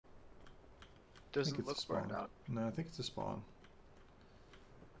Doesn't look burned out. No, I think it's a spawn.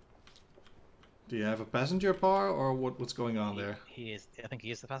 Do you have a passenger par or what's going on there? He is. I think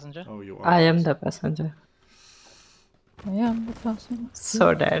he is the passenger. Oh, you are. I am the passenger. I am the passenger.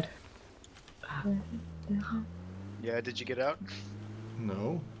 So dead. Yeah, did you get out?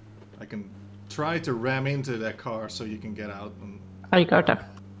 No. I can try to ram into that car so you can get out. And... I got a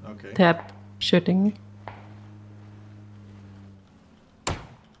Okay. tap shooting me.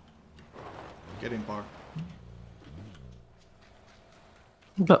 Get in, par.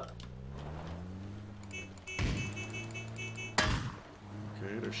 Blow.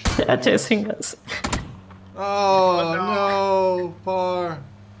 Okay, they're They are chasing us. Oh no, par.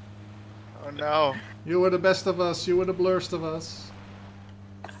 Oh no. You were the best of us. You were the blurst of us.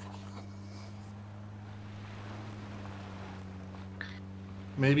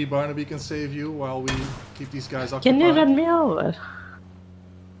 Maybe Barnaby can save you while we keep these guys occupied. Can you run me over?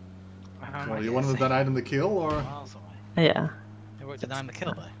 Well, you wanted to deny them the kill, or? Miles away. Yeah. They won't deny him the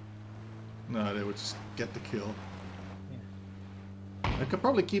kill though. No, they would just get the kill. I could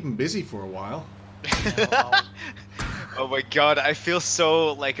probably keep him busy for a while. Oh my god, I feel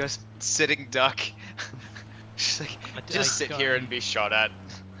so like a sitting duck. Just like, just sit here and be shot at.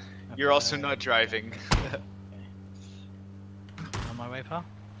 You're also not driving. On my way, pal.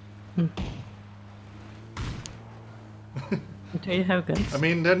 Do you have guns? I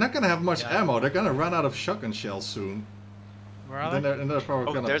mean, they're not gonna have much ammo. They're gonna run out of shotgun shells soon. Where are Then they? they're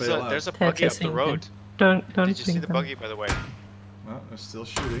probably gonna bail out. There's a buggy up the road. Don't Did you see blink the them. buggy, by the way? No, they're still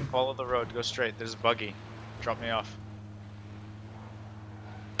shooting. Follow the road, go straight. There's a buggy. Drop me off.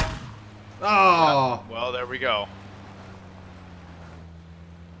 Oh! Well, there we go.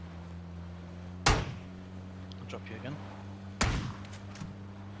 I'll drop you again.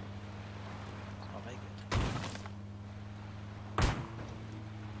 Oh, very good.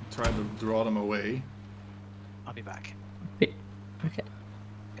 Try to draw them away. I'll be back. Okay.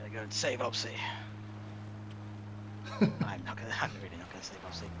 Gonna go and save Opsy. I'm really not gonna save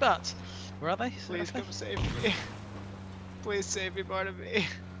Opsy. But where are they? Please come save me. Please save me, Barnaby.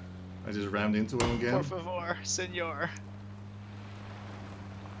 I just rammed into him again. Por favor, senor.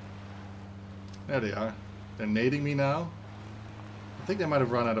 There they are. They're nading me now. I think they might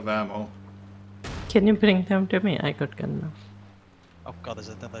have run out of ammo. Can you bring them to me? I got gun now. Oh god, there's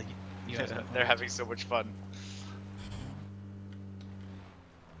another. They're having so much fun.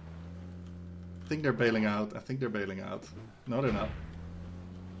 I think they're bailing out. I think they're bailing out. No, they're not.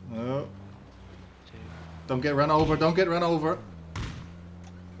 No. Don't get run over. Don't get run over.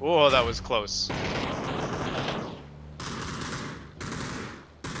 Oh, that was close.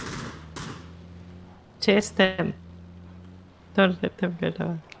 Chase them. Don't let them get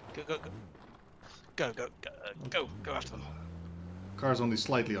out. Go after them. Car's only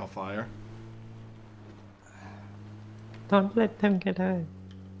slightly on fire. Don't let them get out.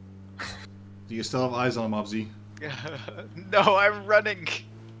 Do you still have eyes on him, Obzy? No, I'm running.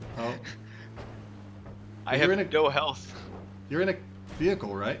 Oh. I have no health. You're in a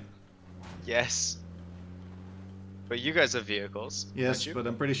vehicle, right? Yes. But you guys have vehicles. Yes, aren't you? but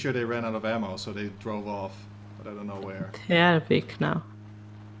I'm pretty sure they ran out of ammo, so they drove off. But I don't know where. They are weak now.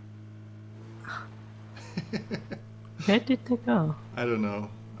 Where did they go? I don't know.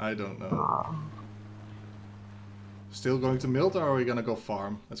 I don't know. Oh. Still going to Milt, or are we gonna go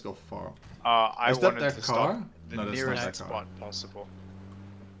farm? Let's go farm. I Is that wanted their to car? stop the No, that's not nearest their car. spot possible.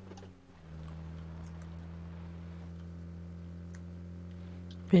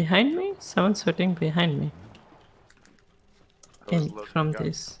 Behind me? Someone's shooting behind me. I was In loading from the gun.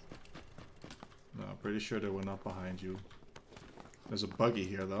 this. No, I'm pretty sure they were not behind you. There's a buggy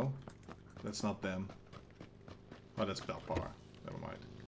here, though. That's not them. Oh, that's Belpar. Never mind.